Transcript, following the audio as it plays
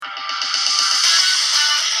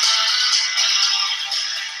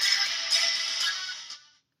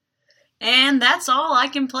And that's all I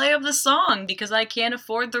can play of the song because I can't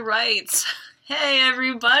afford the rights. Hey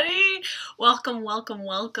everybody!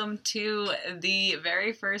 Welcome to the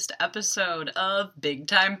very first episode of Big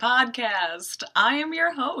Time Podcast. I am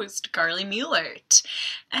your host, Carly Muellert,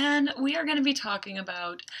 and we are going to be talking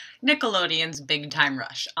about Nickelodeon's Big Time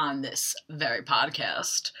Rush on this very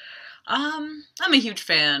podcast. I'm a huge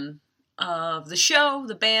fan of the show,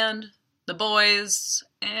 the band, the boys,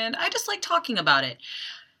 and I just like talking about it.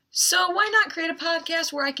 So why not create a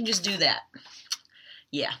podcast where I can just do that?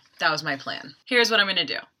 Yeah, that was my plan. Here's what I'm going to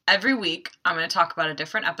do. Every week, I'm going to talk about a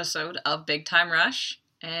different episode of Big Time Rush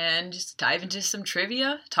and just dive into some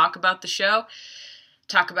trivia, talk about the show,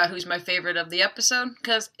 talk about who's my favorite of the episode,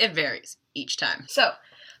 because it varies each time. So,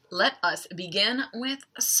 let us begin with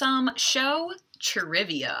some show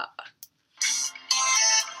trivia.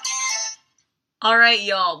 Alright,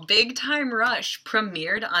 y'all, Big Time Rush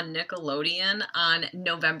premiered on Nickelodeon on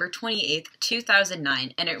November 28th,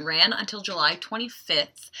 2009, and it ran until July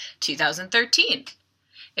 25th, 2013.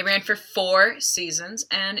 It ran for 4 seasons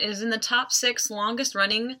and is in the top 6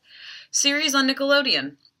 longest-running series on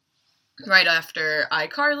Nickelodeon, right after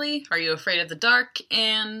iCarly, Are You Afraid of the Dark,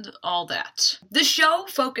 and all that. The show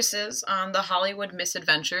focuses on the Hollywood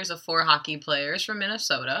misadventures of 4 hockey players from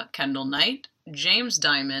Minnesota, Kendall Knight, James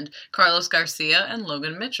Diamond, Carlos Garcia, and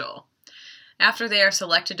Logan Mitchell. After they are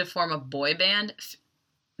selected to form a boy band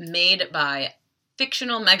made by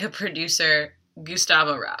fictional mega producer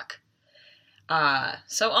Gustavo Rock.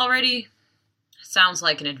 So already sounds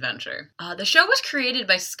like an adventure. The show was created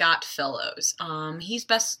by Scott Fellows. He's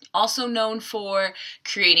best also known for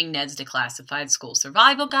creating Ned's Declassified School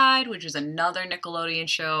Survival Guide, which is another Nickelodeon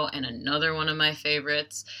show and another one of my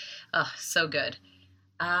favorites. So good.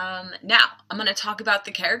 Now, I'm going to talk about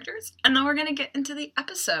the characters, and then we're going to get into the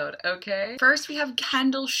episode, okay? First, we have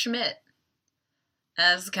Kendall Schmidt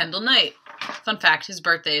as Kendall Knight. Fun fact, his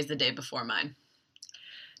birthday is the day before mine.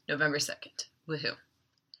 November 2nd. Woohoo.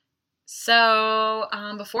 So,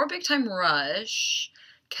 before Big Time Rush,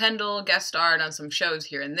 Kendall guest starred on some shows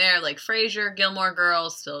here and there, like Frasier, Gilmore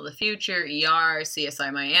Girls, Still the Future, ER,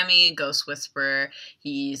 CSI Miami, Ghost Whisperer.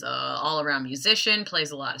 He's an all-around musician,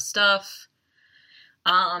 plays a lot of stuff.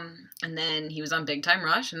 And then he was on Big Time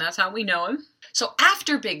Rush, and that's how we know him. So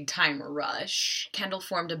after Big Time Rush, Kendall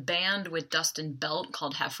formed a band with Dustin Belt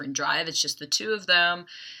called Heffron Drive. It's just the two of them.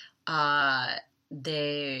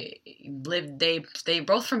 They're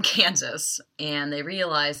both from Kansas, and they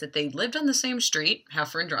realized that they lived on the same street,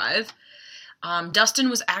 Heffron Drive. Dustin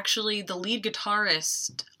was actually the lead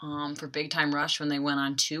guitarist for Big Time Rush when they went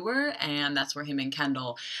on tour, and that's where him and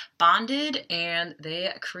Kendall bonded, and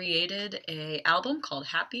they created an album called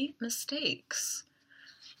Happy Mistakes.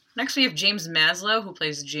 Next we have James Maslow, who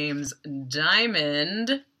plays James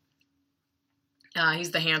Diamond.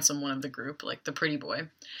 He's the handsome one of the group, like the pretty boy.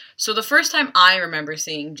 So the first time I remember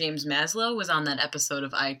seeing James Maslow was on that episode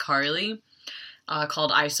of iCarly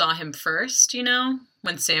called I Saw Him First, you know?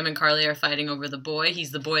 When Sam and Carly are fighting over the boy, he's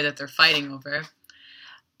the boy that they're fighting over.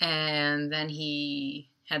 And then he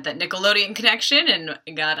had that Nickelodeon connection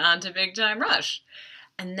and got on to Big Time Rush.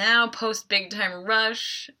 And now, post Big Time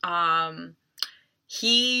Rush,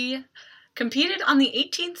 he competed on the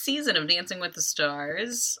 18th season of Dancing with the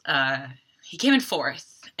Stars. He came in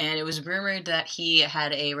 4th, and it was rumored that he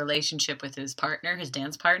had a relationship with his partner, his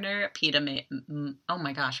dance partner, Peta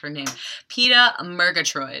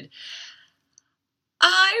Murgatroyd.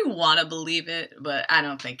 I want to believe it, but I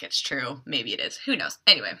don't think it's true. Maybe it is. Who knows?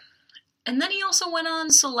 Anyway. And then he also went on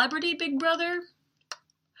Celebrity Big Brother.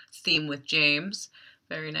 Theme with James.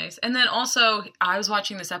 Very nice. And then also, I was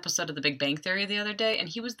watching this episode of The Big Bang Theory the other day, and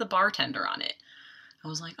he was the bartender on it. I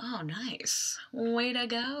was like, oh, nice. Way to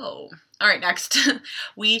go. All right, next.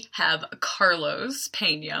 We have Carlos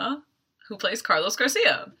Pena, who plays Carlos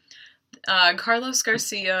Garcia. Carlos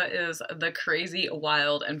Garcia is the crazy,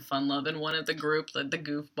 wild, and fun-loving one of the group, the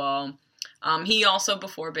goofball. He also,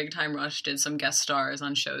 before Big Time Rush, did some guest stars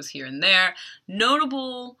on shows here and there.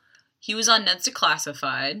 Notable, he was on Ned's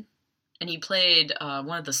Declassified, and he played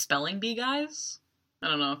one of the spelling bee guys. I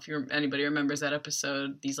don't know if anybody remembers that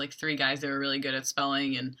episode. These, 3 guys, they were really good at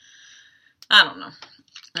spelling, and I don't know.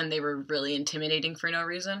 And they were really intimidating for no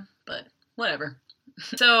reason, but whatever.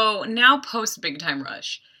 So, now post Big Time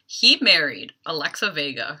Rush. He married Alexa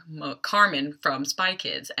Vega, Carmen from Spy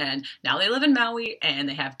Kids, and now they live in Maui, and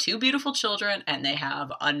they have 2 beautiful children, and they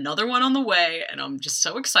have another one on the way, and I'm just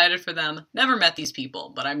so excited for them. Never met these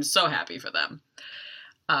people, but I'm so happy for them.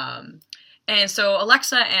 And so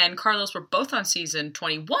Alexa and Carlos were both on season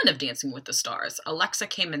 21 of Dancing with the Stars. Alexa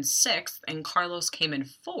came in 6th, and Carlos came in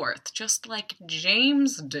 4th, just like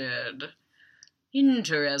James did.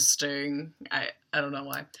 Interesting. I don't know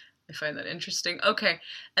why. I find that interesting. Okay.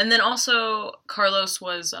 And then also, Carlos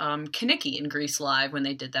was Kaniki in Grease Live when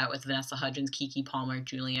they did that with Vanessa Hudgens, Keke Palmer,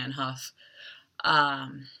 Julianne Hough.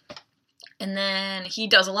 Um, and then he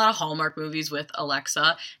does a lot of Hallmark movies with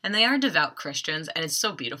Alexa, and they are devout Christians, and it's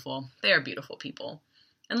so beautiful. They are beautiful people.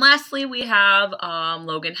 And lastly, we have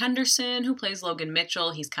Logan Henderson, who plays Logan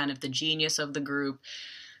Mitchell. He's kind of the genius of the group,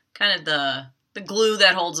 kind of the glue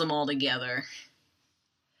that holds them all together.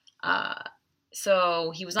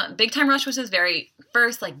 So he was on Big Time Rush was his very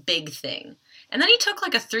first big thing. And then he took a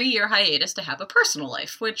 3-year hiatus to have a personal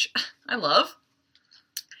life, which I love.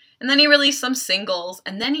 And then he released some singles,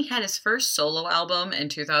 and then he had his first solo album in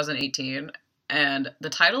 2018. And the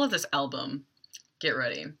title of this album, get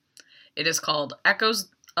ready, it is called Echoes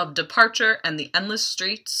of Departure and the Endless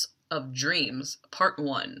Streets of Dreams, Part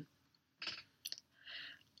 1.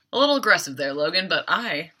 A little aggressive there, Logan, but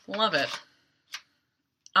I love it.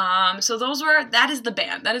 So that is the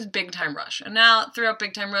band. That is Big Time Rush. And now, throughout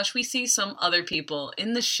Big Time Rush, we see some other people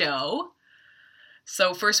in the show.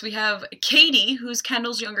 So first we have Katie, who's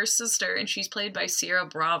Kendall's younger sister, and she's played by Sierra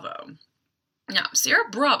Bravo. Now, Sierra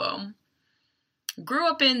Bravo grew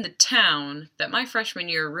up in the town that my freshman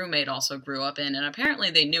year roommate also grew up in, and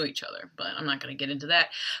apparently they knew each other, but I'm not going to get into that.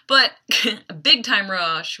 But Big Time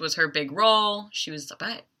Rush was her big role. She was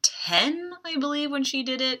about 10, I believe, when she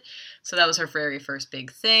did it. So that was her very first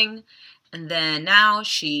big thing. And then now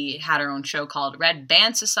she had her own show called Red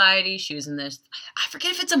Band Society. She was in this, I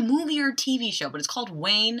forget if it's a movie or a TV show, but it's called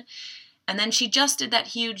Wayne. And then she just did that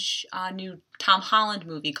huge new Tom Holland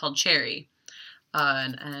movie called Cherry.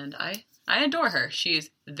 And I adore her.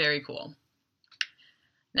 She's very cool.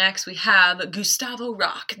 Next, we have Gustavo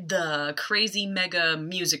Rock, the crazy mega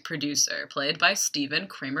music producer, played by Steven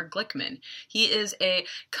Kramer Glickman. He is a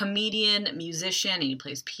comedian, musician, and he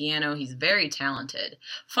plays piano. He's very talented.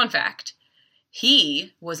 Fun fact,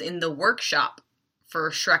 he was in the workshop for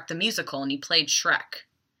Shrek the Musical, and he played Shrek.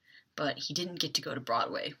 But he didn't get to go to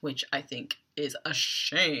Broadway, which I think is a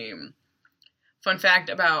shame. Fun fact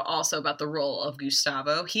about the role of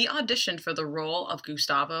Gustavo. He auditioned for the role of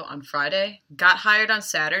Gustavo on Friday, got hired on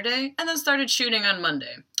Saturday, and then started shooting on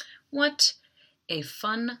Monday. What a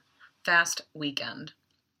fun, fast weekend.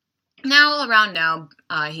 He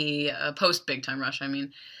post Big Time Rush,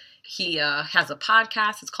 he has a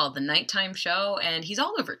podcast. It's called The Nighttime Show, and he's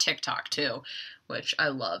all over TikTok too, which I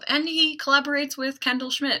love. And he collaborates with Kendall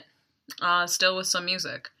Schmidt, still with some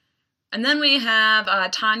music. And then we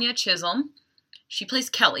have Tanya Chisholm. She plays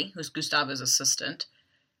Kelly, who's Gustavo's assistant.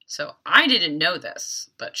 So I didn't know this,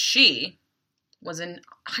 but she was in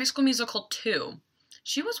High School Musical 2.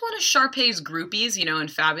 She was one of Sharpay's groupies, in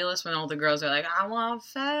Fabulous, when all the girls are like, I want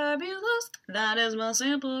fabulous, that is my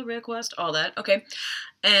simple request, all that. Okay.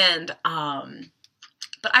 And,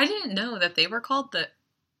 but I didn't know that they were called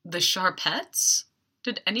the Sharpettes.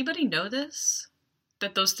 Did anybody know this?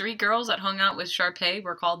 That those 3 girls that hung out with Sharpay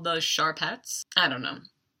were called the Sharpettes? I don't know.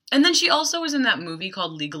 And then she also was in that movie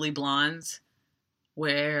called Legally Blondes,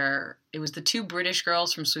 where it was the 2 British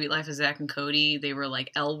girls from Sweet Life of Zack and Cody. They were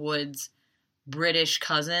like Elwood's British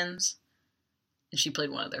cousins, and she played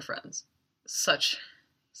one of their friends. Such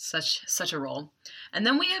a role. And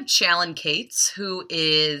then we have Challen Cates, who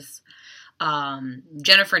is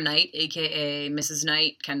Jennifer Knight, aka Mrs.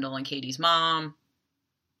 Knight, Kendall and Katie's mom.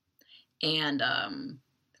 And I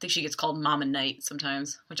think she gets called Mama Knight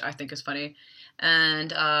sometimes, which I think is funny.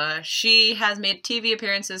 And she has made TV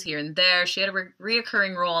appearances here and there. She had a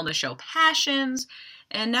reoccurring role on the show Passions,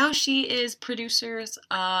 and now she is producer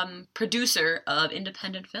of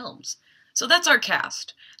independent films. So that's our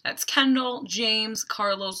cast. That's Kendall, James,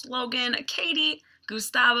 Carlos, Logan, Katie,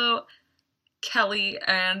 Gustavo, Kelly,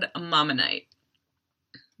 and Mama Knight.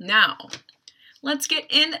 Now, let's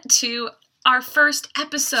get into our first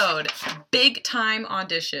episode, Big Time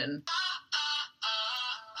Audition.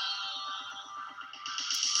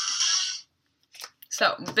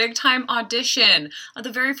 So, Big Time Audition,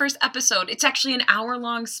 the very first episode. It's actually an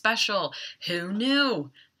hour-long special. Who knew?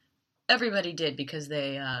 Everybody did because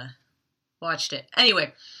they watched it.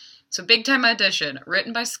 Anyway, so Big Time Audition,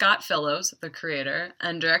 written by Scott Fellows, the creator,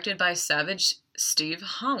 and directed by Savage Steve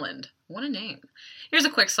Holland. What a name. Here's a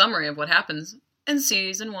quick summary of what happens in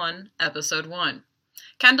Season 1, Episode 1.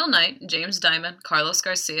 Kendall Knight, James Diamond, Carlos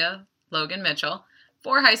Garcia, Logan Mitchell,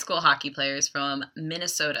 4 high school hockey players from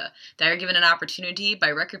Minnesota. They are given an opportunity by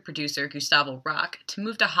record producer Gustavo Rock to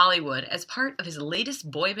move to Hollywood as part of his latest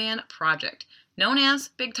boy band project, known as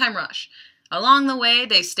Big Time Rush. Along the way,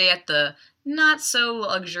 they stay at the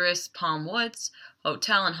not-so-luxurious Palm Woods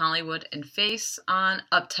Hotel in Hollywood and face on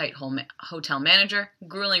uptight hotel manager,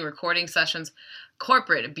 grueling recording sessions,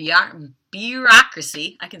 corporate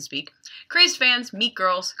bureaucracy, I can speak, crazed fans, meet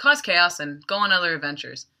girls, cause chaos, and go on other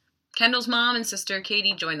adventures. Kendall's mom and sister,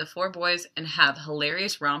 Katie, join the four boys and have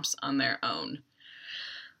hilarious romps on their own.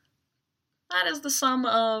 That is the sum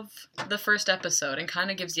of the first episode and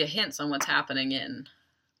kind of gives you hints on what's happening in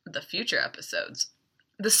the future episodes.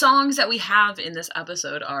 The songs that we have in this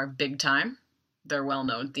episode are Big Time, their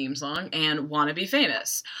well-known theme song, and Wanna Be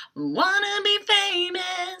Famous. Wanna be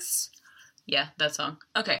famous. Yeah, that song.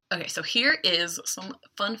 Okay, so here is some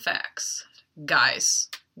fun facts. Guys,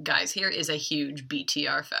 here is a huge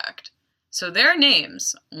BTR fact. So their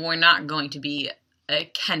names were not going to be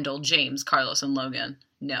Kendall, James, Carlos, and Logan.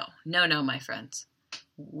 No, my friends.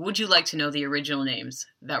 Would you like to know the original names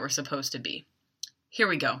that were supposed to be? Here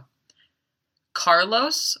we go.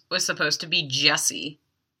 Carlos was supposed to be Jesse.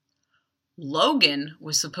 Logan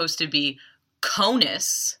was supposed to be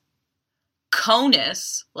Conus,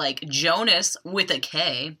 like Jonas with a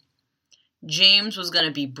K. James was going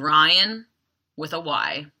to be Brian with a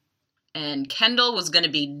Y. And Kendall was going to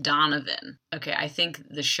be Donovan. Okay, I think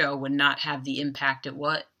the show would not have the impact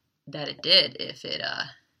that it did if it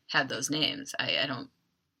had those names. I don't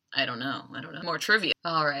know. More trivia.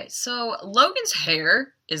 All right, so Logan's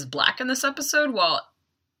hair is black in this episode. While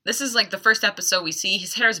this is like the first episode we see,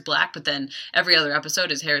 his hair is black, but then every other episode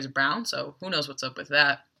his hair is brown, so who knows what's up with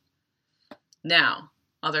that. Now,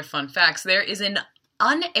 other fun facts. There is an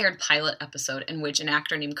unaired pilot episode in which an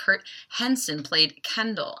actor named Kurt Henson played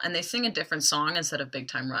Kendall, and they sing a different song instead of Big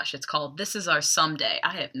Time Rush. It's called This Is Our Someday.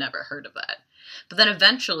 I have never heard of that. But then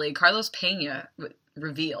eventually, Carlos Pena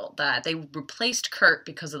revealed that they replaced Kurt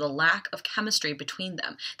because of the lack of chemistry between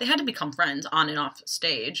them. They had to become friends on and off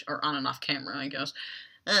stage, or on and off camera, I guess.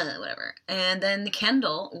 Whatever. And then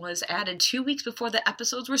Kendall was added 2 weeks before the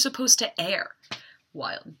episodes were supposed to air.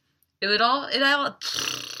 Wild. I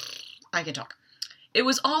can talk. It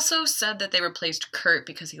was also said that they replaced Kurt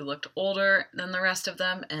because he looked older than the rest of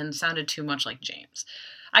them and sounded too much like James.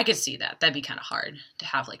 I could see that. That'd be kind of hard to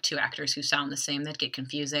have like two actors who sound the same. That'd get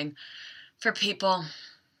confusing for people.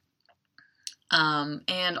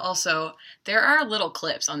 And also, there are little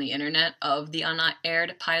clips on the internet of the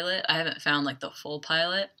unaired pilot. I haven't found like the full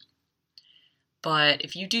pilot. But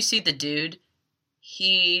if you do see the dude,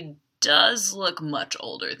 he does look much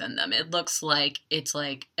older than them. It looks like it's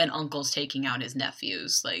like an uncle's taking out his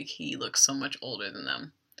nephews. Like, he looks so much older than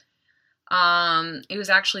them. It was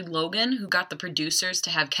actually Logan who got the producers to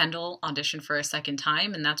have Kendall audition for a second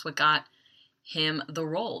time, and that's what got him the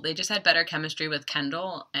role. They just had better chemistry with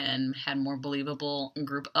Kendall and had more believable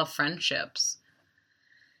group of friendships.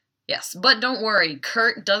 Yes, but don't worry,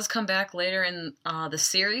 Kurt does come back later in the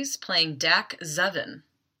series playing Dak Zevin.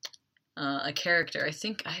 A character.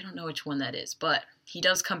 I don't know which one that is, but he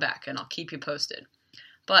does come back, and I'll keep you posted.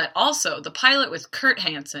 But also, the pilot with Kurt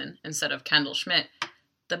Hansen instead of Kendall Schmidt,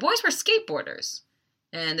 the boys were skateboarders,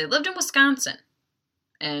 and they lived in Wisconsin.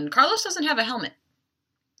 And Carlos doesn't have a helmet.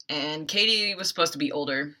 And Katie was supposed to be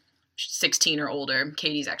older, 16 or older.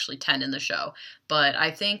 Katie's actually 10 in the show. But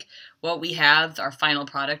I think what we have, our final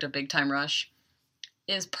product of Big Time Rush,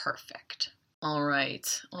 is perfect. All right,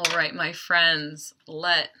 my friends,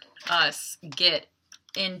 let us get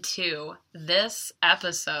into this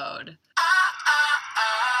episode.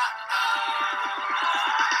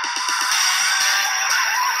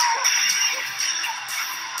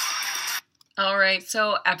 All right,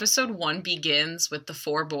 so episode 1 begins with the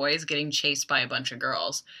four boys getting chased by a bunch of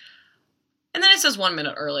girls. And then it says 1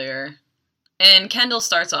 minute earlier. And Kendall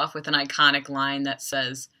starts off with an iconic line that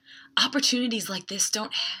says, "Opportunities like this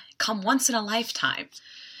don't come once in a lifetime."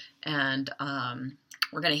 And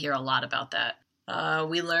we're going to hear a lot about that.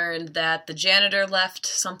 We learned that the janitor left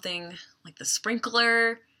something like the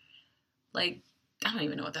sprinkler, I don't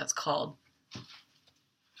even know what that's called.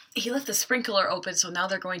 He left the sprinkler open, so now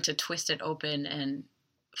they're going to twist it open and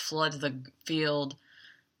flood the field.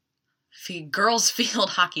 Girls'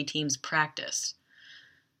 field hockey team's practice.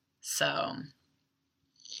 So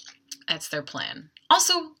that's their plan.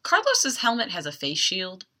 Also, Carlos's helmet has a face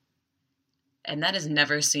shield, and that is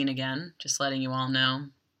never seen again, just letting you all know.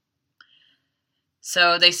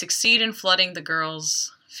 So they succeed in flooding the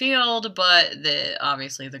girls' field, but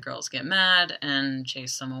obviously the girls get mad and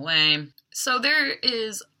chase them away. So there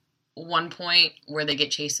is one point where they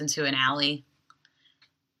get chased into an alley,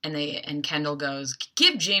 and Kendall goes,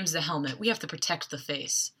 "Give James the helmet. We have to protect the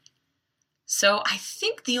face." So I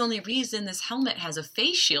think the only reason this helmet has a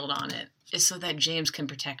face shield on it is so that James can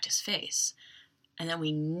protect his face. And then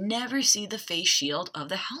we never see the face shield of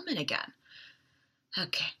the helmet again.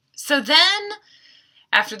 Okay. So then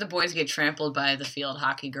After the boys get trampled by the field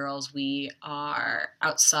hockey girls, we are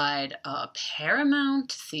outside a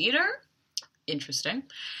Paramount Theater. Interesting.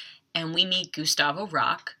 And we meet Gustavo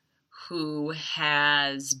Rock, who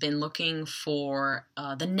has been looking for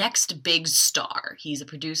the next big star. He's a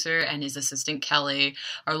producer, and his assistant Kelly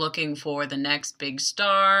are looking for the next big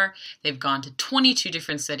star. They've gone to 22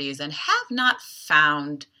 different cities and have not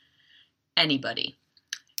found anybody.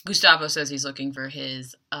 Gustavo says he's looking for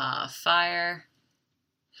his fire.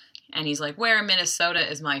 And he's like, where in Minnesota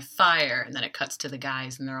is my fire? And then it cuts to the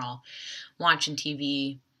guys, and they're all watching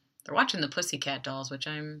TV. They're watching the Pussycat Dolls, which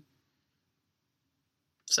I'm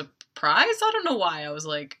surprised. I don't know why. I was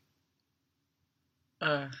like,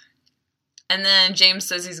 And then James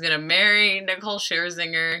says he's going to marry Nicole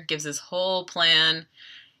Scherzinger, gives his whole plan.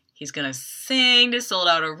 He's going to sing to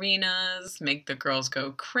sold-out arenas, make the girls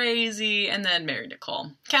go crazy, and then marry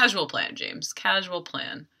Nicole. Casual plan, James. Casual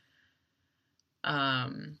plan.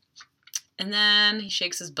 And then he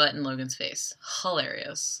shakes his butt in Logan's face.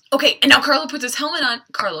 Hilarious. Okay, and now Carlos puts his helmet on,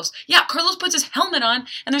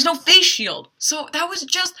 and there's no face shield. So that was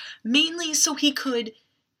just mainly so he could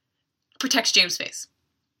protect James' face.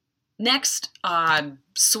 Next,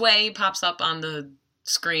 Sway pops up on the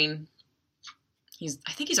screen.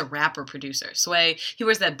 I think he's a rapper producer. Sway, he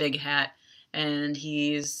wears that big hat, and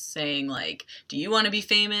he's saying, like, do you want to be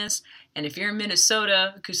famous? And if you're in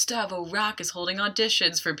Minnesota, Gustavo Rock is holding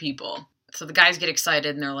auditions for people. So the guys get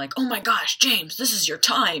excited, and they're like, oh my gosh, James, this is your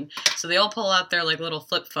time. So they all pull out their, like, little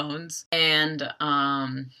flip phones, and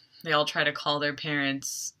they all try to call their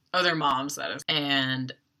parents, their moms, that is.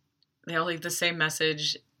 And they all leave the same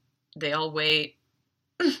message. They all wait.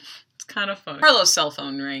 It's kind of fun. Carlos' cell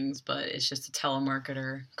phone rings, but it's just a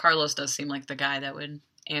telemarketer. Carlos does seem like the guy that would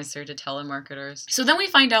answer to telemarketers. So then we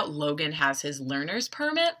find out Logan has his learner's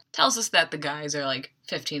permit. Tells us that the guys are like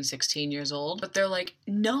 15, 16 years old. But they're like,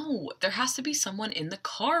 no, there has to be someone in the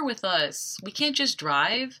car with us. We can't just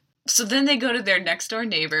drive. So then they go to their next door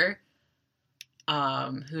neighbor,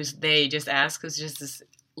 who's just this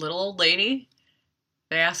little old lady.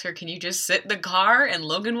 They ask her, can you just sit in the car and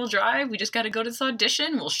Logan will drive? We just got to go to this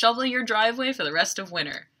audition. We'll shovel your driveway for the rest of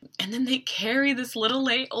winter. And then they carry this little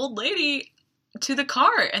old lady to the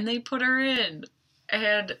car, and they put her in,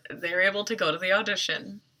 and they're able to go to the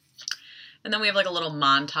audition. And then we have like a little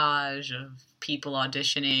montage of people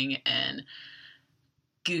auditioning, and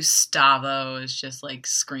Gustavo is just like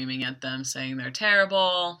screaming at them, saying they're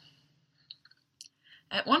terrible.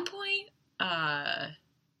 At one point, I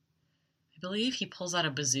believe he pulls out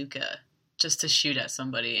a bazooka just to shoot at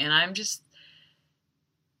somebody, and I'm just,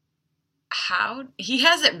 how? He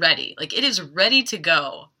has it ready. Like, it is ready to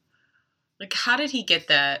go. Like, how did he get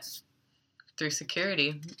that through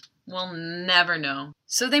security? We'll never know.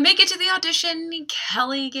 So they make it to the audition.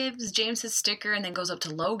 Kelly gives James his sticker and then goes up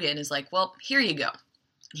to Logan and is like, well, here you go.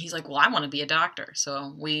 He's like, well, I want to be a doctor.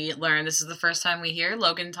 So we learn this is the first time we hear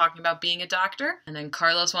Logan talking about being a doctor. And then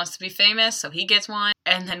Carlos wants to be famous, so he gets one.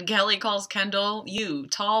 And then Kelly calls Kendall, you,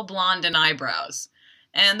 tall, blonde, and eyebrows.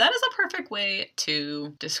 And that is a perfect way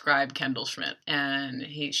to describe Kendall Schmidt. And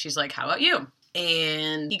she's like, how about you?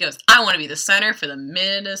 And he goes, I want to be the center for the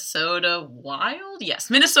Minnesota Wild? Yes,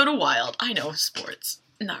 Minnesota Wild. I know sports.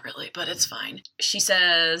 Not really, but it's fine. She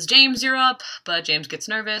says, James, you're up. But James gets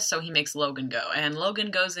nervous, so he makes Logan go. And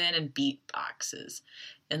Logan goes in and beatboxes.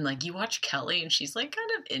 And, like, you watch Kelly, and she's, like,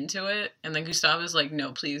 kind of into it. And then Gustavo's like,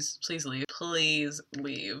 no, please leave. Please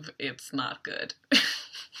leave. It's not good.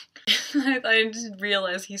 I just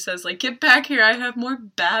realized he says, like, get back here. I have more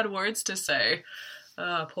bad words to say.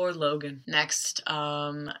 Poor Logan. Next,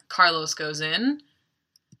 Carlos goes in.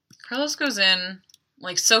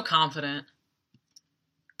 Like, so confident.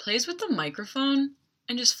 Plays with the microphone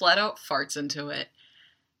and just flat out farts into it.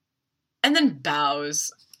 And then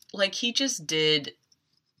bows. Like, he just did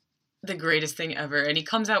the greatest thing ever. And he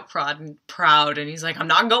comes out proud, and he's like, I'm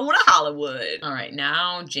not going to Hollywood. All right,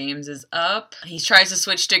 now James is up. He tries to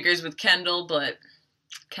switch stickers with Kendall, but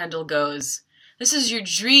Kendall goes, this is your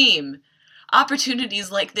dream.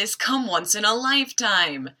 Opportunities like this come once in a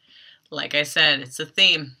lifetime. Like I said, it's a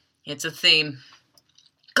theme.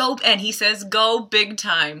 Go, and he says, go big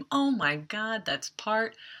time. Oh my God, that's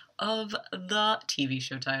part of the TV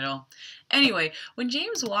show title. Anyway, when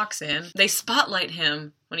James walks in, they spotlight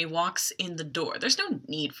him when he walks in the door. There's no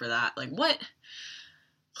need for that. Like, what?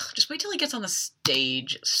 Just wait till he gets on the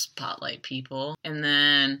stage, spotlight people. And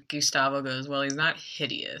then Gustavo goes, well, he's not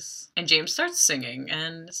hideous. And James starts singing,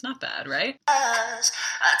 and it's not bad, right? I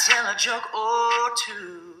tell a joke or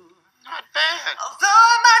two. Not bad. Although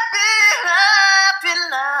I might be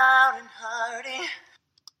laughing loud and hearty.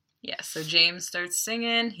 Yeah, so James starts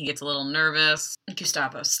singing. He gets a little nervous.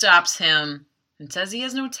 Gustavo stops him and says he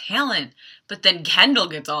has no talent. But then Kendall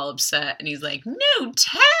gets all upset and he's like, no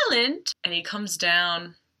talent? And he comes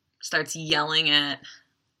down, starts yelling at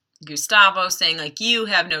Gustavo, saying like, you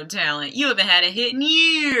have no talent. You haven't had a hit in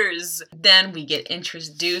years. Then we get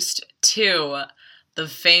introduced to the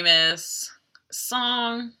famous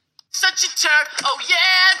song. Such a turd, oh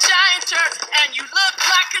yeah, giant turd, and you look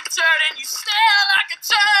like a turd, and you smell like a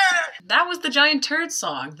turd. That was the Giant Turd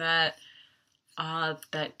song that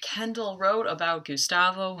Kendall wrote about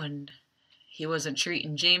Gustavo when he wasn't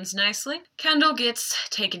treating James nicely. Kendall gets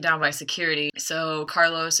taken down by security, so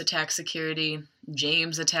Carlos attacks security,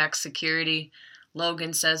 James attacks security.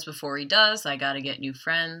 Logan says before he does, I gotta get new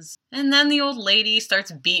friends. And then the old lady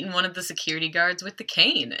starts beating one of the security guards with the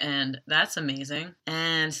cane, and that's amazing.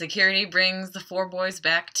 And security brings the four boys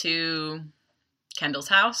back to Kendall's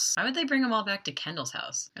house. Why would they bring them all back to Kendall's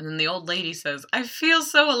house? And then the old lady says, I feel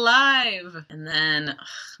so alive. And then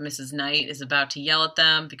Mrs. Knight is about to yell at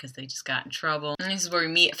them because they just got in trouble. And this is where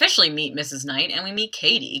we officially meet Mrs. Knight, and we meet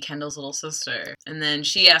Katie, Kendall's little sister. And then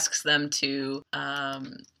she asks them to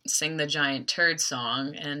sing the Giant Turd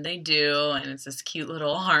song, and they do, and it's this cute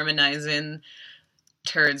little harmonizing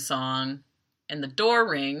turd song. And the door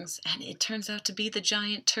rings, and it turns out to be the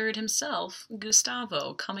Giant Turd himself,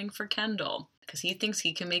 Gustavo, coming for Kendall, because he thinks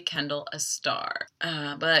he can make Kendall a star.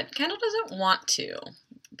 But Kendall doesn't want to,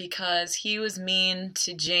 because he was mean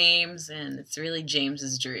to James, and it's really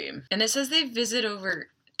James's dream. And it says they visit over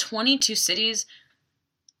 22 cities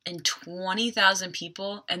and 20,000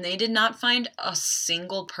 people, and they did not find a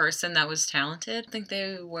single person that was talented. I think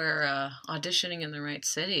they were auditioning in the right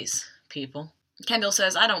cities, people. Kendall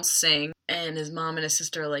says, I don't sing. And his mom and his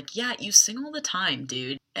sister are like, yeah, you sing all the time,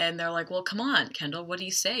 dude. And they're like, well, come on, Kendall, what do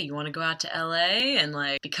you say? You want to go out to LA and,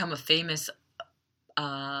 like, become a famous,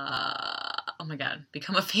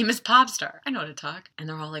 become a famous pop star? I know how to talk. And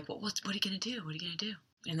they're all like, well, what are you going to do? What are you going to do?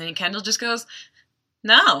 And then Kendall just goes,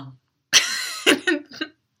 no.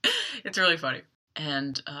 It's really funny.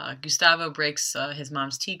 And Gustavo breaks his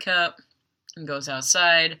mom's teacup and goes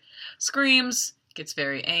outside, screams, gets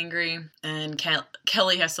very angry, and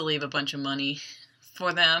Kelly has to leave a bunch of money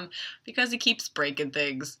for them because he keeps breaking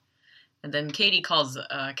things. And then Katie calls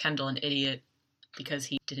Kendall an idiot because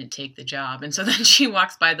he didn't take the job. And so then she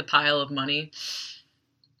walks by the pile of money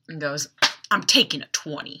and goes, I'm taking a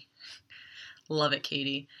 20. Love it,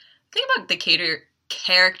 Katie. The thing about the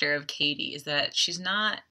character of Katie is that she's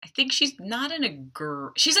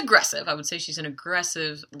aggressive. I would say she's an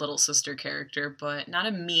aggressive little sister character, but not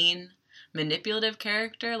a mean, manipulative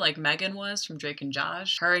character like Megan was from Drake and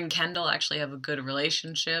Josh. Her and Kendall actually have a good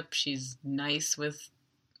relationship. She's nice with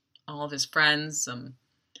all of his friends.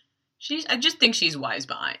 I just think she's wise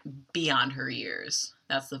beyond her years.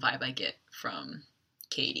 That's the vibe I get from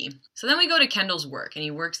Katie. So then we go to Kendall's work, and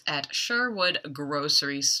he works at Sherwood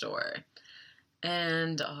grocery store.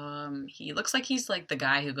 And he looks like he's like the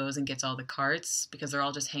guy who goes and gets all the carts because they're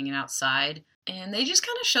all just hanging outside. And they just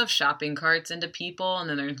kind of shove shopping carts into people, and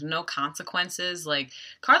then there's no consequences. Like,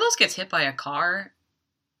 Carlos gets hit by a car.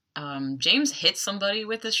 James hits somebody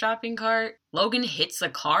with a shopping cart. Logan hits a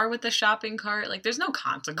car with a shopping cart. Like, there's no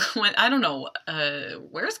consequence. I don't know.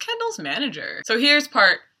 Where's Kendall's manager? So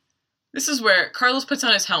this is where Carlos puts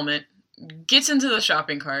on his helmet, gets into the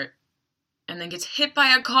shopping cart, and then gets hit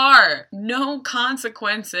by a car. No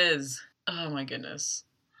consequences. Oh my goodness.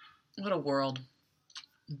 What a world.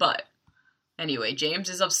 But anyway, James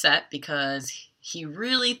is upset because he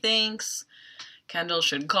really thinks Kendall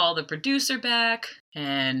should call the producer back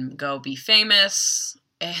and go be famous.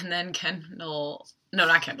 And then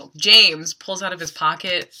James pulls out of his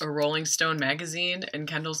pocket a Rolling Stone magazine, and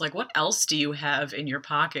Kendall's like, what else do you have in your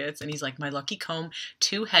pockets? And he's like, my lucky comb,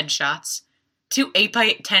 2 headshots, 2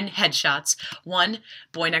 8x10 headshots, 1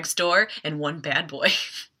 boy next door, and 1 bad boy.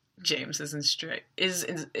 James is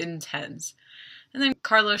intense. And then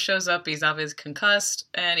Carlos shows up, he's obviously concussed,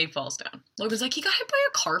 and he falls down. Logan's like, he got hit by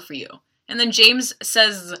a car for you. And then James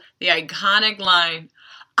says the iconic line,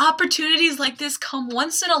 opportunities like this come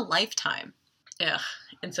once in a lifetime. Ugh.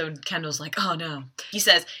 And so Kendall's like, oh no. He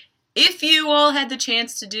says, if you all had the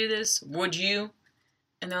chance to do this, would you?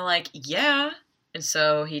 And they're like, yeah. And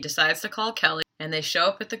so he decides to call Kelly, and they show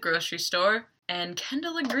up at the grocery store, and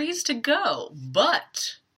Kendall agrees to go.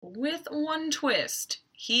 But with one twist,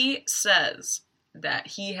 he says that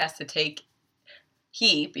he,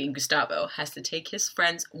 being Gustavo, has to take his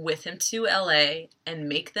friends with him to LA and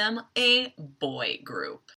make them a boy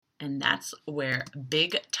group. And that's where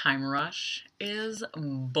Big Time Rush is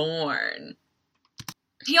born.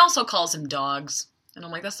 He also calls them dogs. And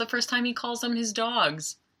I'm like, that's the first time he calls them his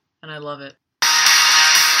dogs. and I love it.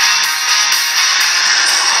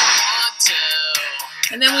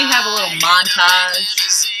 And then we have a little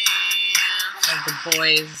montage of the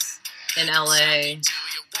boys in LA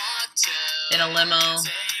in a limo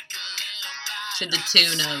to the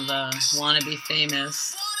tune of Wanna Be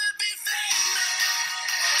Famous.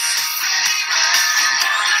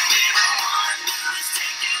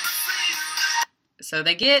 So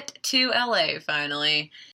they get to LA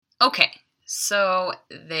finally. Okay, so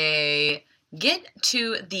they get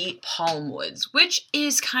to the Palmwoods, which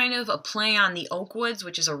is kind of a play on the Oakwoods,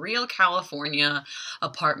 which is a real California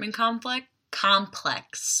apartment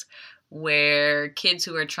complex where kids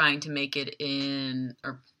who are trying to make it in,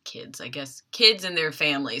 or kids, I guess, kids and their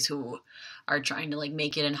families who are trying to like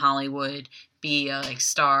make it in Hollywood, be like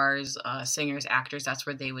stars, singers, actors, that's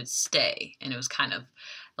where they would stay. And it was kind of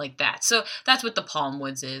like that. So that's what the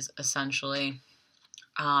Palmwoods is, essentially.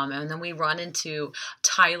 And then we run into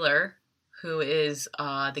Tyler, who is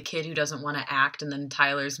the kid who doesn't want to act, and then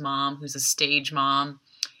Tyler's mom, who's a stage mom.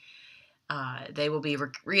 They will be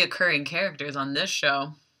reoccurring characters on this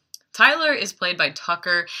show. Tyler is played by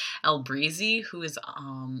Tucker Albreze, who is,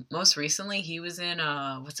 most recently, he was in,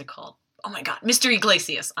 what's it called? Oh my god, Mr.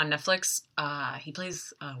 Iglesias on Netflix. He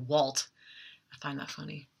plays Walt. I find that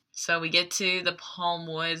funny. So we get to the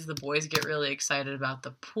Palmwoods. The boys get really excited about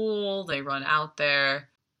the pool. They run out there.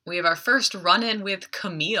 We have our first run-in with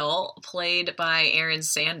Camille, played by Erin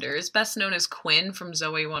Sanders, best known as Quinn from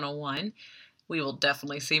Zoe 101. We will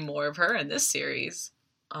definitely see more of her in this series.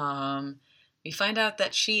 We find out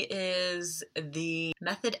that she is the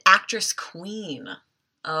method actress queen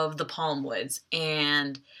of the Palmwoods,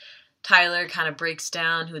 and Tyler kind of breaks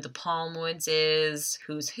down who the Palmwoods is,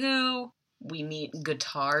 who's who. We meet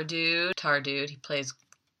Guitar Dude. Guitar Dude, he plays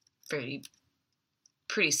pretty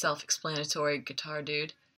self-explanatory Guitar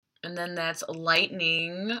Dude. And then that's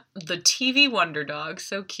Lightning, the TV Wonder Dog,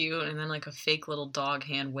 so cute. And then like a fake little dog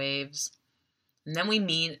hand waves. And then we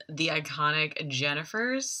meet the iconic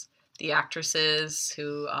Jennifers, the actresses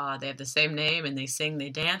who, they have the same name and they sing, they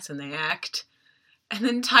dance, and they act. And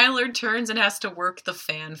then Tyler turns and has to work the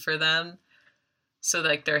fan for them. So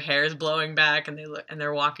like their hair is blowing back and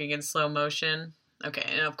they're walking in slow motion. Okay,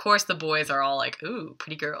 and of course the boys are all like, ooh,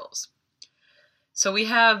 pretty girls. So we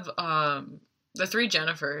have the three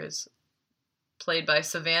Jennifers, played by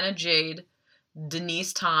Savannah Jade,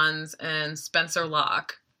 Denise Tons, and Spencer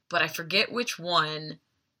Locke. But I forget which one.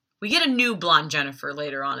 We get a new blonde Jennifer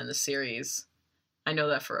later on in the series. I know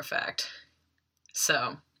that for a fact.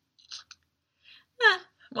 So,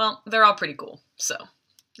 well, they're all pretty cool. So,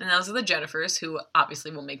 and those are the Jennifers, who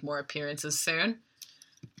obviously will make more appearances soon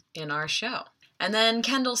in our show. And then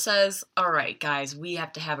Kendall says, all right, guys, we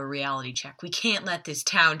have to have a reality check. We can't let this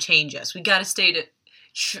town change us. We gotta stay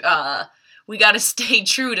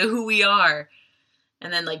true to who we are.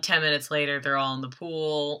 And then like 10 minutes later, they're all in the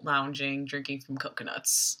pool, lounging, drinking from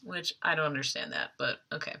coconuts, which I don't understand that, but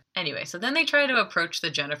okay. Anyway, so then they try to approach the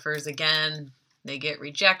Jennifers again. They get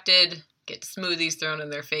rejected, get smoothies thrown in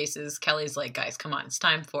their faces. Kelly's like, guys, come on, it's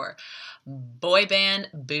time for boy band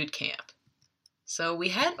boot camp. So we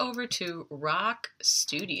head over to Rock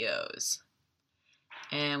Studios,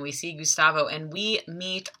 and we see Gustavo, and we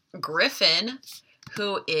meet Griffin,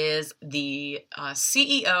 who is the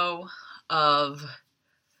CEO of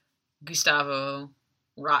Gustavo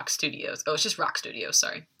Rock Studios. Oh, it's just Rock Studios,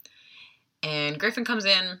 sorry. And Griffin comes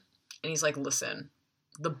in, and he's like, listen,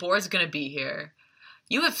 the board's gonna be here.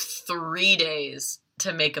 You have 3 days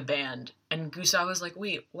to make a band. And Gustavo's like,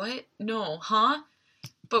 wait, what? No, huh?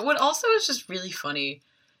 But what also is just really funny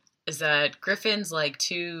is that Griffin's like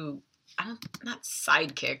not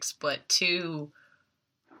sidekicks, but two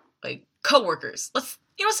like co-workers. Let's,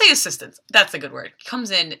 say assistants. That's a good word.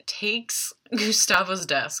 Comes in, takes Gustavo's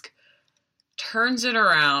desk, turns it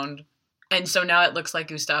around, and so now it looks like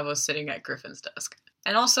Gustavo's sitting at Griffin's desk.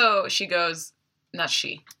 And also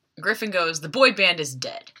Griffin goes, the boy band is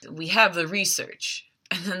dead. We have the research.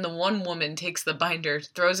 And then the one woman takes the binder,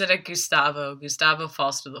 throws it at Gustavo. Gustavo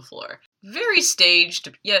falls to the floor. Very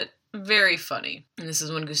staged, yet very funny. And this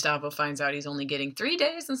is when Gustavo finds out he's only getting 3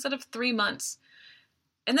 days instead of 3 months.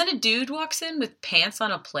 And then a dude walks in with pants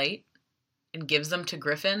on a plate and gives them to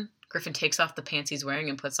Griffin. Griffin takes off the pants he's wearing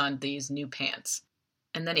and puts on these new pants.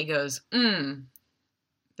 And then he goes,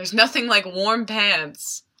 there's nothing like warm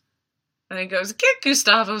pants. And he goes, get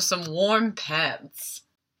Gustavo some warm pants.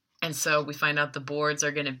 And so we find out the boards,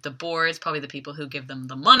 probably the people who give them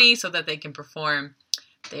the money so that they can perform,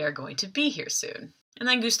 they are going to be here soon. And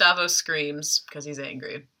then Gustavo screams because he's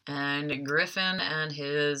angry. And Griffin and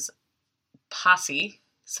his posse,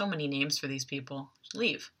 so many names for these people,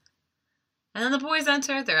 leave. And then the boys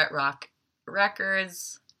enter. They're at Rock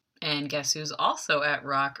Records. And guess who's also at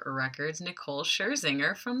Rock Records? Nicole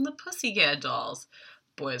Scherzinger from the Pussycat Dolls.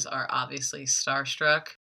 Boys are obviously starstruck.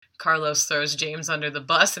 Carlos throws James under the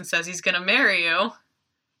bus and says he's going to marry you.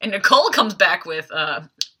 And Nicole comes back with,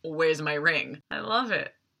 where's my ring? I love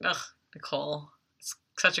it. Ugh, Nicole. It's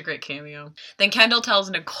such a great cameo. Then Kendall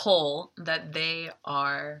tells Nicole that they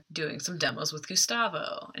are doing some demos with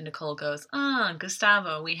Gustavo. And Nicole goes,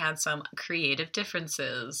 Gustavo, we had some creative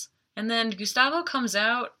differences. And then Gustavo comes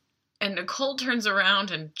out and Nicole turns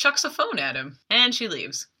around and chucks a phone at him. And she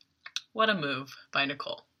leaves. What a move by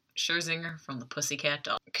Nicole. Scherzinger from the Pussycat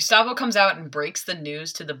Dolls. Gustavo comes out and breaks the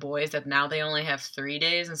news to the boys that now they only have 3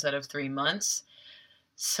 days instead of 3 months.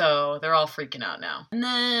 So they're all freaking out now. And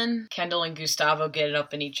then Kendall and Gustavo get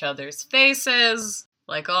up in each other's faces.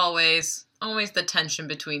 Like always. Always the tension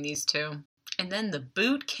between these two. And then the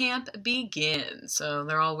boot camp begins. So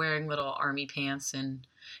they're all wearing little army pants and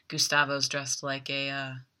Gustavo's dressed like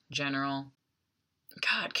a general.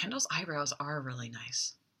 God, Kendall's eyebrows are really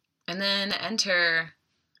nice. And then enter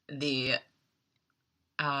the,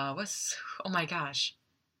 oh my gosh.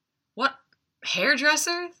 What?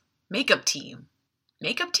 Hairdresser? Makeup team.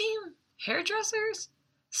 Makeup team? Hairdressers?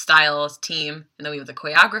 Stylist team. And then we have the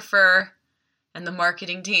choreographer and the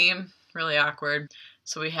marketing team. Really awkward.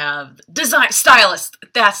 So we have design stylist.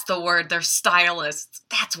 That's the word. They're stylists.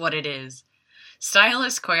 That's what it is.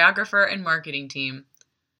 Stylist, choreographer, and marketing team.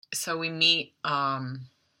 So we meet,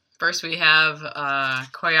 first we have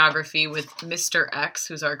choreography with Mr. X,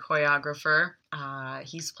 who's our choreographer.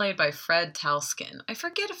 He's played by Fred Talskin. I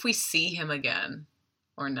forget if we see him again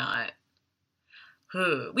or not.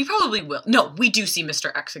 We probably will. No, we do see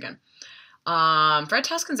Mr. X again. Fred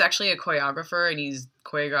Talskin's actually a choreographer, and he's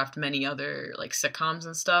choreographed many other like sitcoms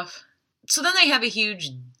and stuff. So then they have a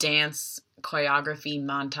huge dance choreography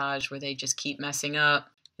montage where they just keep messing up.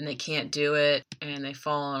 And they can't do it, and they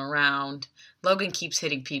fall around. Logan keeps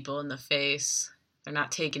hitting people in the face. They're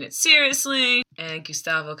not taking it seriously. And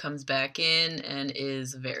Gustavo comes back in and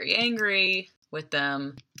is very angry with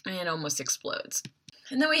them and almost explodes.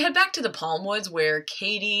 And then we head back to the Palmwoods where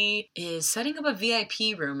Katie is setting up a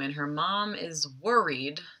VIP room, and her mom is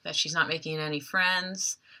worried that she's not making any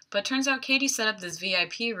friends. But it turns out Katie set up this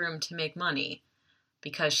VIP room to make money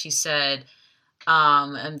because she said,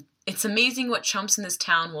 and it's amazing what chumps in this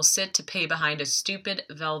town will sit to pay behind a stupid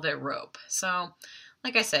velvet rope. So,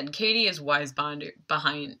 like I said, Katie is wise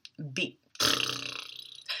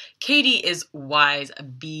Katie is wise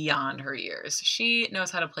beyond her years. She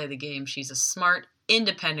knows how to play the game. She's a smart,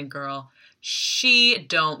 independent girl. She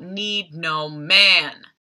don't need no man.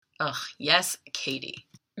 Ugh, yes, Katie.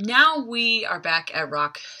 Now we are back at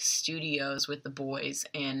Rock Studios with the boys,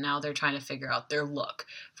 and now they're trying to figure out their look.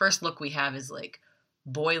 First look we have is like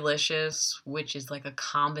Boylicious, which is like a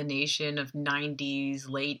combination of 90s,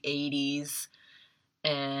 late 80s,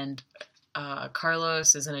 and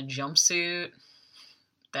Carlos is in a jumpsuit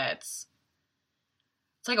it's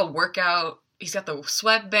like a workout. He's got the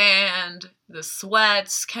sweatband, the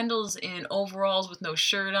sweats. Kendall's in overalls with no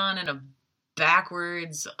shirt on and a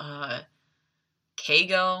backwards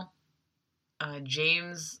Kago.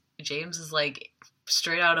 James is like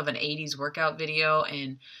straight out of an 80s workout video,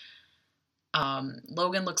 and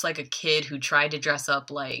Logan looks like a kid who tried to dress up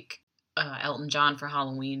like Elton John for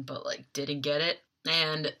Halloween, but like didn't get it.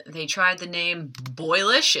 And they tried the name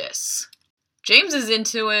Boylicious. James is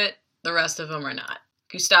into it. The rest of them are not.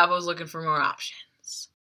 Gustavo's looking for more options.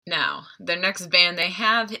 Now, their next band they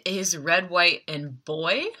have is Red, White, and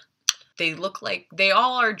Boy. They look like, they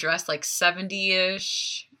all are dressed like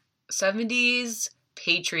 70s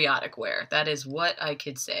patriotic wear. That is what I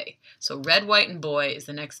could say. So Red, White, and Boy is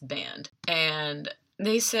the next band. And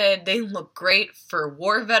they said they look great for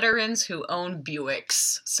war veterans who own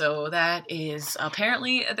Buicks. So that is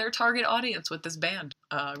apparently their target audience with this band,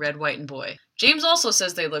 Red, White, and Boy. James also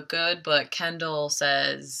says they look good, but Kendall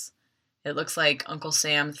says it looks like Uncle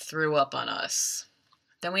Sam threw up on us.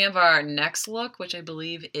 Then we have our next look, which I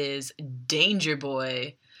believe is Danger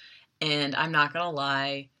Boy. And I'm not gonna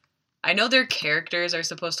lie, I know their characters are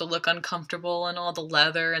supposed to look uncomfortable and all the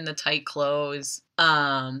leather and the tight clothes,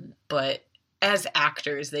 but as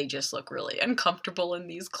actors, they just look really uncomfortable in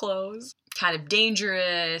these clothes. Kind of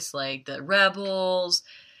dangerous, like the rebels.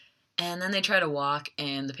 And then they try to walk,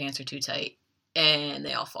 and the pants are too tight, and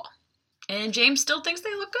they all fall. And James still thinks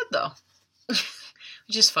they look good, though.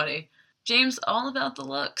 Which is funny. James, all about the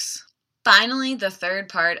looks. Finally, the third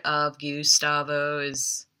part of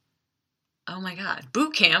Gustavo's, oh my god,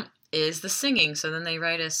 boot camp is the singing. So then they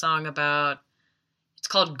write a song about, it's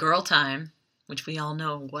called Girl Time, which we all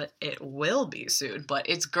know what it will be soon, but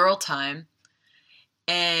it's Girl Time.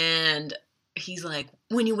 And he's like,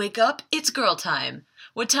 when you wake up, it's girl time.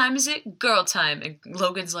 What time is it? Girl time. And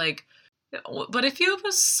Logan's like, but if you have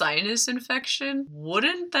a sinus infection,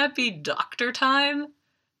 wouldn't that be doctor time?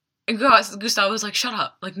 And Gustavo's like, shut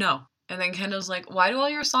up. Like, no. And then Kendall's like, why do all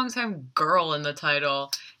your songs have girl in the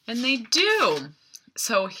title? And they do.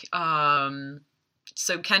 So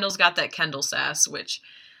Kendall's got that Kendall sass, which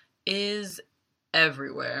is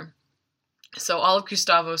everywhere. So all of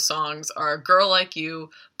Gustavo's songs are Girl Like You,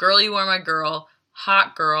 Girl You Are My Girl,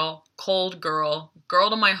 Hot Girl, Cold Girl, Girl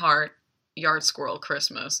to My Heart, Yard Squirrel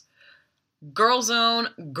Christmas, Girl Zone,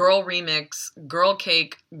 Girl Remix, Girl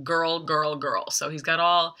Cake, Girl, Girl, Girl. So he's got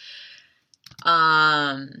all,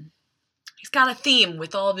 he's got a theme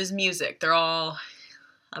with all of his music. They're all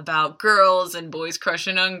about girls and boys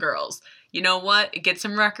crushing on girls. You know what? It gets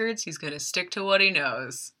him records. He's going to stick to what he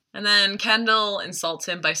knows. And then Kendall insults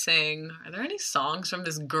him by saying, are there any songs from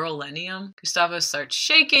this girllennium? Gustavo starts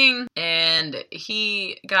shaking, and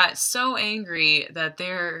he got so angry that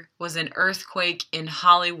there was an earthquake in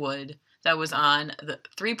Hollywood that was on the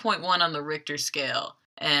 3.1 on the Richter scale.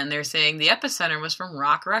 And they're saying the epicenter was from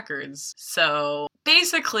Rock Records. So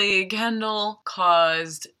basically, Kendall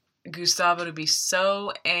caused Gustavo to be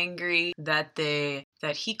so angry that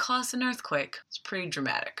he caused an earthquake. It's pretty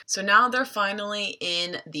dramatic. So now they're finally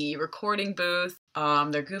in the recording booth.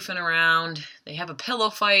 They're goofing around. They have a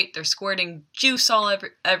pillow fight. They're squirting juice all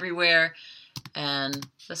everywhere. And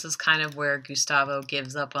this is kind of where Gustavo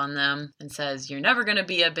gives up on them and says, you're never going to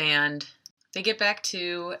be a band. They get back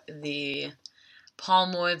to the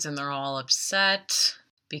Palmwoods and they're all upset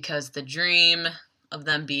because the dream of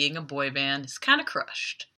them being a boy band is kind of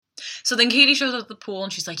crushed. So then Katie shows up at the pool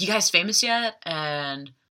and she's like, you guys famous yet?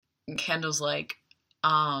 And Kendall's like,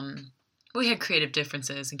 we had creative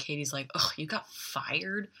differences. And Katie's like, oh, you got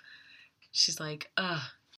fired? She's like, ugh.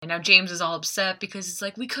 And now James is all upset because it's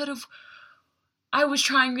like, I was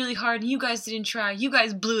trying really hard and you guys didn't try. You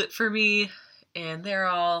guys blew it for me. And they're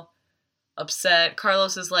all upset.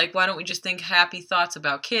 Carlos is like, why don't we just think happy thoughts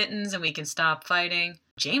about kittens and we can stop fighting?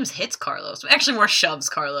 James hits Carlos. Actually, more shoves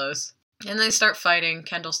Carlos. And they start fighting.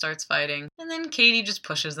 Kendall starts fighting. And then Katie just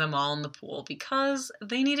pushes them all in the pool because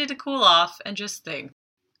they needed to cool off and just think.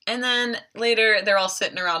 And then later, they're all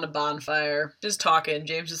sitting around a bonfire, just talking.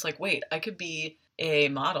 James is like, wait, I could be a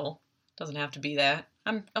model. Doesn't have to be that.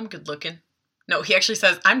 I'm good looking. No, he actually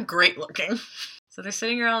says, I'm great looking. So they're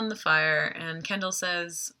sitting around the fire, and Kendall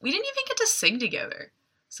says, we didn't even get to sing together.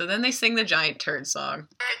 So then they sing the Giant Turd song.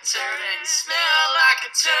 Turd and you smell like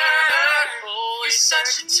a turd. Oh, you're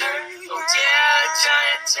such a turd. Oh yeah, a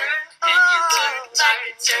giant turd. And you look like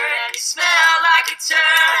a turd and you smell like a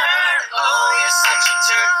turd. Oh, you're such a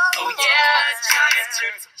turd. Oh yeah, a giant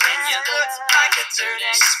turd. And you look like a turd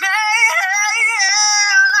and you smell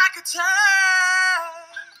like a turd.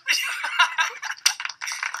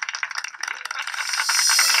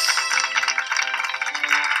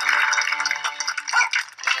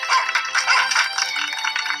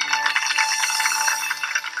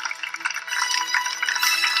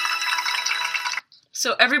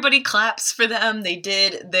 So everybody claps for them. They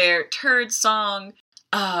did their turd song.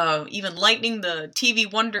 Even Lightning, the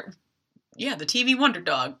TV Wonder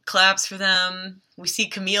Dog, claps for them. We see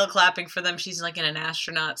Camille clapping for them. She's like in an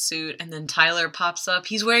astronaut suit. And then Tyler pops up.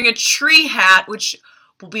 He's wearing a tree hat, which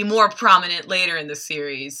will be more prominent later in the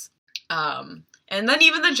series. And then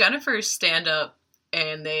even the Jennifers stand up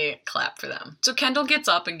and they clap for them. So Kendall gets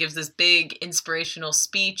up and gives this big inspirational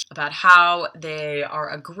speech about how they are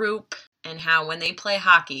a group and how when they play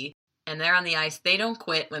hockey and they're on the ice, they don't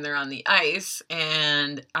quit when they're on the ice.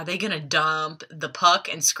 And are they going to dump the puck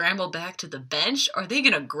and scramble back to the bench? Or are they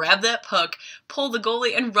going to grab that puck, pull the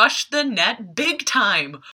goalie, and rush the net big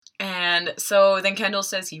time? And so then Kendall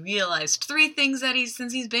says he realized 3 things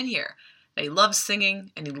since he's been here. That he loves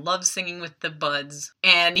singing, and he loves singing with the buds.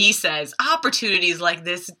 And he says, opportunities like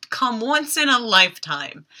this come once in a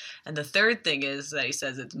lifetime. And the 3rd thing is that he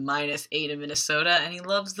says it's -8 in Minnesota, and he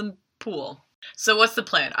loves the pool. So what's the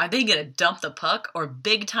plan? Are they going to dump the puck or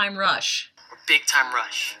big time rush? Big time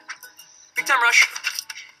rush. Big time rush.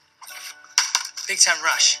 Big time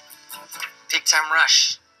rush. Big time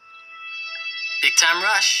rush. Big time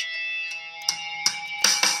rush.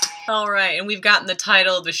 All right, and we've gotten the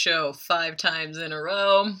title of the show 5 times in a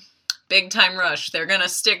row. Big Time Rush. They're going to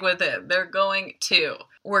stick with it. They're going to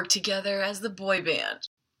work together as the boy band.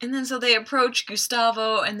 And then so they approached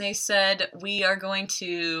Gustavo and they said, we are going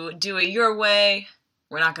to do it your way.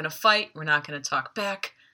 We're not going to fight. We're not going to talk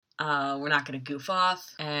back. We're not going to goof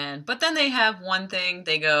off. But then they have one thing.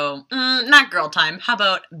 They go, not girl time. How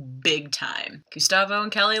about big time? Gustavo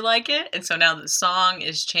and Kelly like it. And so now the song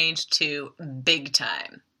is changed to Big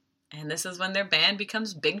Time. And this is when their band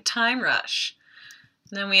becomes Big Time Rush.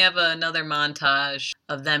 And then we have another montage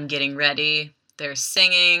of them getting ready. They're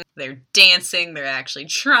singing, they're dancing, they're actually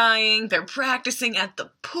trying, they're practicing at the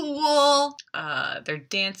pool, they're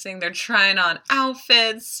dancing, they're trying on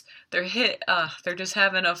outfits, they're just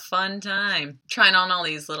having a fun time. Trying on all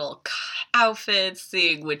these little outfits,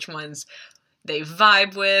 seeing which ones they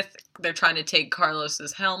vibe with. They're trying to take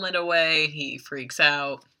Carlos's helmet away, he freaks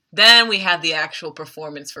out. Then we have the actual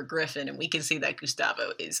performance for Griffin, and we can see that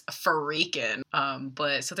Gustavo is freaking.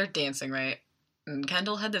 So they're dancing, right? And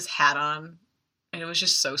Kendall had this hat on, and it was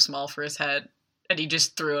just so small for his head, and he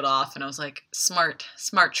just threw it off, and I was like, smart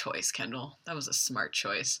choice, Kendall. That was a smart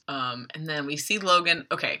choice. And then we see Logan.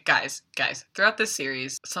 Okay, guys, throughout this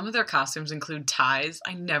series, some of their costumes include ties.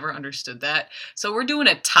 I never understood that. So we're doing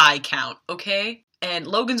a tie count, okay? And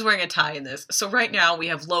Logan's wearing a tie in this. So right now we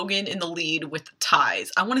have Logan in the lead with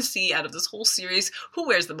ties. I want to see out of this whole series who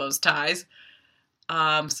wears the most ties.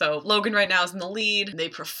 So Logan right now is in the lead. They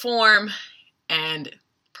perform, and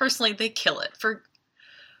personally, they kill it.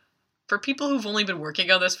 For people who've only been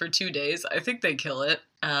working on this for 2 days, I think they kill it.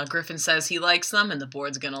 Griffin says he likes them and the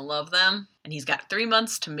board's gonna love them. And he's got 3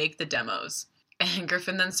 months to make the demos. And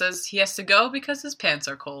Griffin then says he has to go because his pants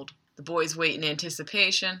are cold. The boys wait in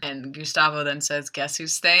anticipation. And Gustavo then says, guess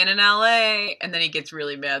who's staying in LA? And then he gets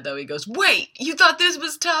really mad though. He goes, wait, you thought this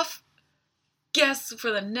was tough? Guess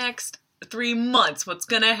for the next 3 months what's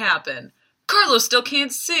gonna happen. Carlos still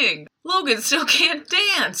can't sing. Logan still can't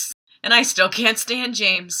dance. And I still can't stand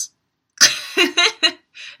James.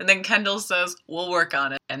 And then Kendall says, we'll work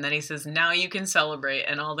on it. And then he says, now you can celebrate.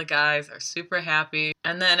 And all the guys are super happy.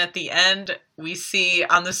 And then at the end, we see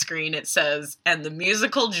on the screen, it says, and the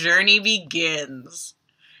musical journey begins.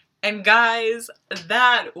 And guys,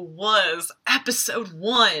 that was episode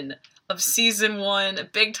 1 of season 1,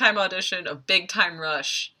 Big Time Audition of Big Time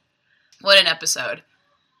Rush. What an episode.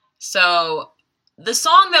 So the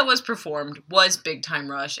song that was performed was Big Time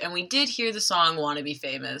Rush, and we did hear the song Wanna Be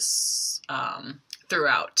Famous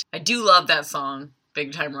throughout. I do love that song,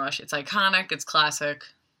 Big Time Rush. It's iconic, it's classic.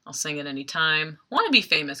 I'll sing it anytime. Wanna Be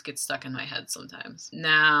Famous gets stuck in my head sometimes.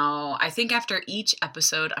 Now, I think after each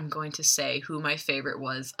episode, I'm going to say who my favorite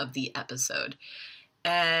was of the episode.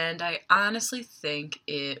 And I honestly think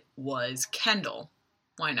it was Kendall.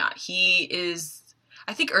 Why not?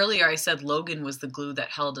 I think earlier I said Logan was the glue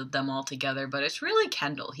that held them all together, but it's really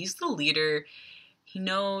Kendall. He's the leader. He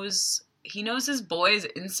knows his boys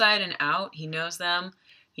inside and out. He knows them.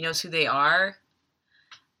 He knows who they are.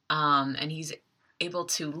 And he's able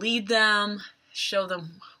to lead them, show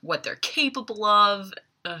them what they're capable of.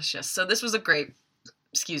 So this was a great,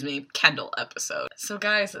 Kendall episode. So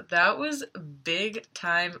guys, that was Big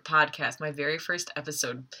Time Podcast, my very first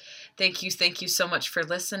episode. Thank you so much for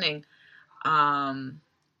listening.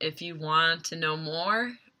 If you want to know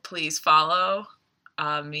more, please follow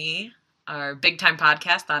me, our Big Time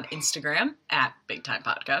Podcast on Instagram at Big Time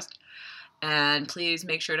Podcast. And please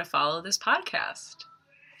make sure to follow this podcast.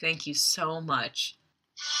 Thank you so much.